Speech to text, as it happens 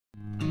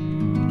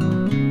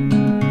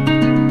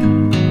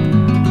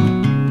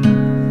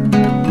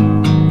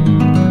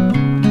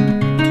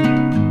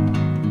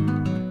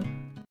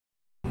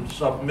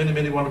opens up many,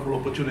 many wonderful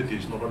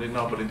opportunities, not only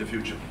now but in the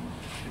future.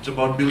 It's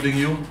about building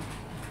you,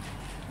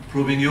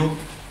 improving you,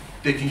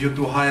 taking you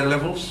to higher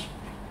levels,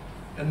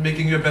 and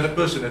making you a better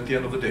person at the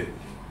end of the day.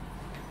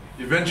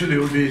 Eventually,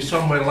 you'll be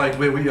somewhere like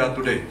where we are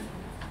today,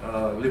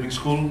 leaving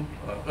school,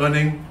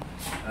 earning,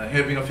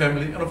 having a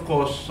family, and of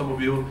course, some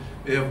of you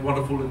have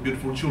wonderful and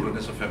beautiful children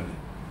as a family.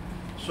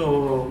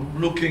 So,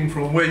 looking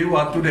from where you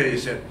are today, you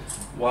said,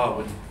 wow,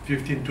 in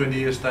 15, 20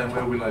 years' time,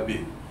 where will I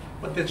be?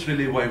 But that's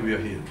really why we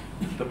are here.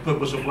 The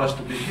purpose of us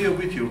to be here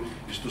with you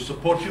is to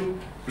support you,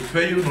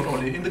 prepare you not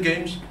only in the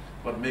games,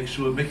 but making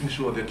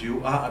sure that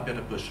you are a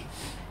better person.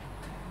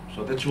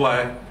 So that's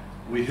why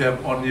we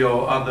have on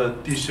your other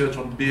t-shirts,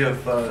 on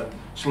BF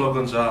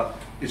slogans are,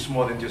 it's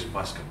more than just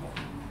basketball.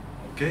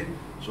 Okay?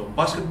 So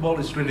basketball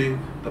is really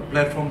the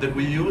platform that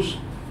we use.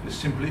 It's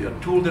simply a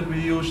tool that we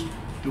use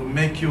to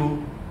make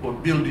you or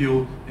build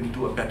you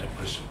into a better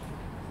person.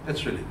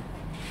 That's really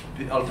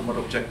the ultimate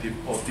objective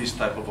of this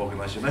type of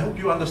organization. I hope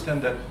you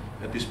understand that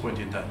at this point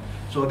in time.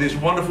 So this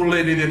wonderful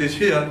lady that is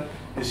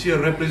here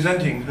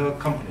representing her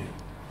company.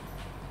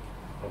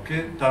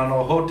 Okay,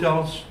 Tano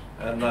Hotels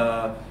and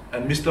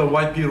Mr.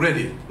 YP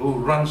Reddy, who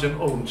runs and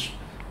owns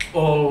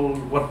all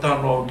what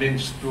Tano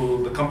means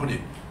to the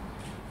company.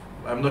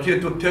 I'm not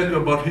here to tell you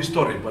about his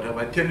story, but if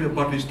I tell you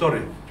about his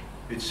story,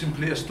 it's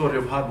simply a story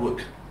of hard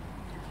work.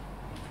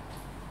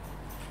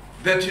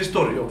 That's the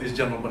story of this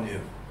gentleman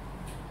here.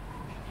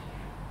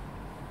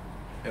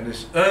 And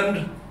it's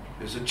earned,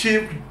 it's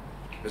achieved,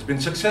 it's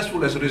been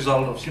successful as a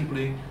result of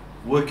simply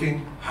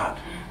working hard.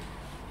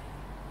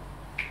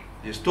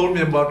 He's told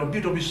me about a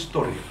bit of his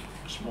story,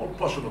 a small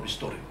portion of his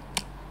story.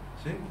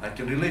 See, I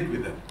can relate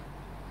with that.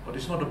 But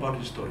it's not about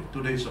his story.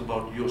 Today is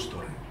about your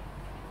story.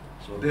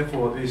 So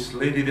therefore, this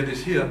lady that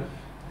is here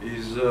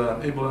is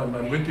able, I'm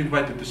going to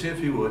invite her to say a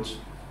few words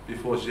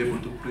before she's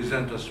able to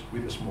present us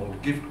with a small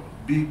gift,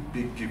 a big,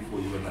 big gift for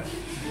you and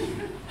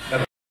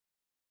I.